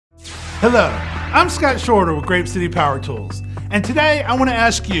Hello, I'm Scott Shorter with GrapeCity PowerTools, and today I want to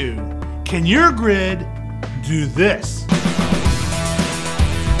ask you, can your grid do this?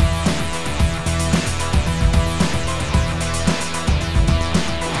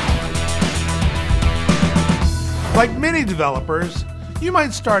 Like many developers, you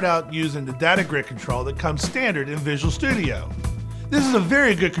might start out using the data grid control that comes standard in Visual Studio. This is a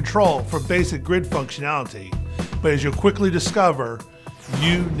very good control for basic grid functionality, but as you'll quickly discover,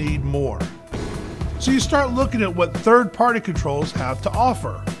 you need more. So you start looking at what third-party controls have to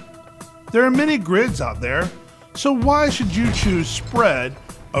offer. There are many grids out there, so why should you choose spread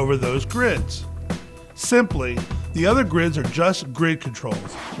over those grids? Simply, the other grids are just grid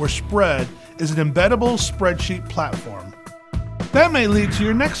controls, where spread is an embeddable spreadsheet platform. That may lead to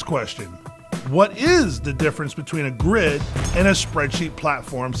your next question. What is the difference between a grid and a spreadsheet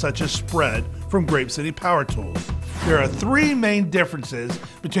platform such as Spread from GrapeCity PowerTools? There are three main differences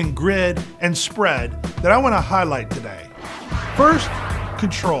between grid and spread that I want to highlight today. First,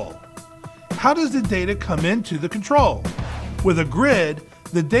 control. How does the data come into the control? With a grid,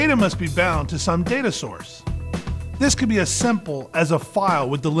 the data must be bound to some data source. This could be as simple as a file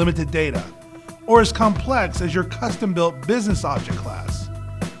with delimited data, or as complex as your custom-built business object class.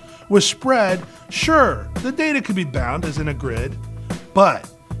 With spread, sure, the data could be bound as in a grid,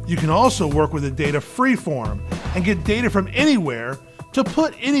 but you can also work with the data freeform and get data from anywhere to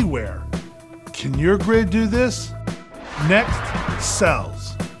put anywhere. Can your grid do this? Next,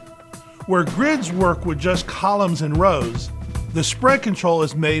 cells. Where grids work with just columns and rows, the spread control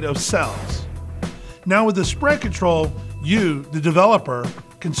is made of cells. Now with the spread control, you, the developer,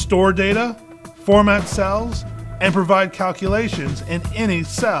 can store data, format cells, and provide calculations in any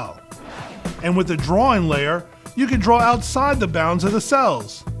cell. And with the drawing layer, you can draw outside the bounds of the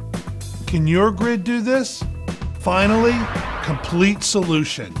cells. Can your grid do this? Finally, complete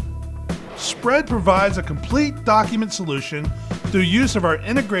solution. Spread provides a complete document solution through use of our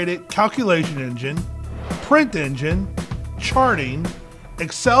integrated calculation engine, print engine, charting,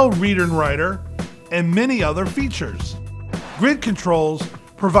 Excel reader and writer, and many other features. Grid controls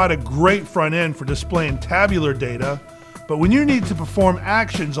provide a great front end for displaying tabular data, but when you need to perform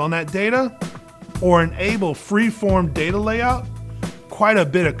actions on that data or enable free-form data layout, quite a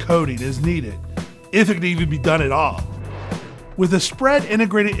bit of coding is needed, if it can even be done at all. With the Spread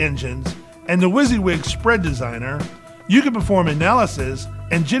integrated engines and the WYSIWYG Spread Designer, you can perform analysis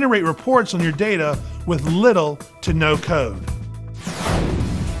and generate reports on your data with little to no code.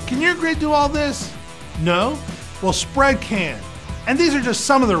 Can your grid do all this? No? Well, Spread can. And these are just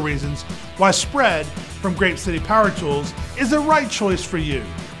some of the reasons why Spread from GrapeCity PowerTools is the right choice for you.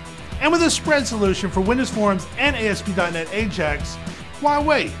 And with a Spread solution for Windows Forms and ASP.NET Ajax, why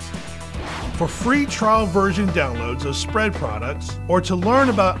wait? For free trial version downloads of Spread products, or to learn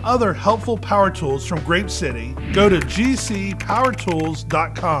about other helpful power tools from GrapeCity, go to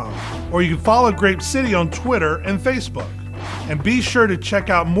gcpowertools.com, or you can follow GrapeCity on Twitter and Facebook. And be sure to check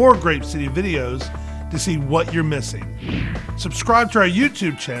out more GrapeCity videos to see what you're missing. Subscribe to our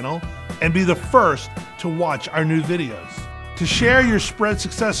YouTube channel and be the first to watch our new videos. To share your Spread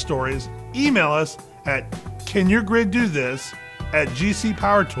success stories, email us at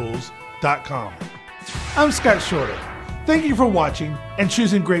canyourgriddothis@gcpowertools.com. I'm Scott Shorter. Thank you for watching and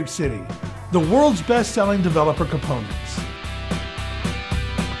choosing GrapeCity, the world's best-selling developer components.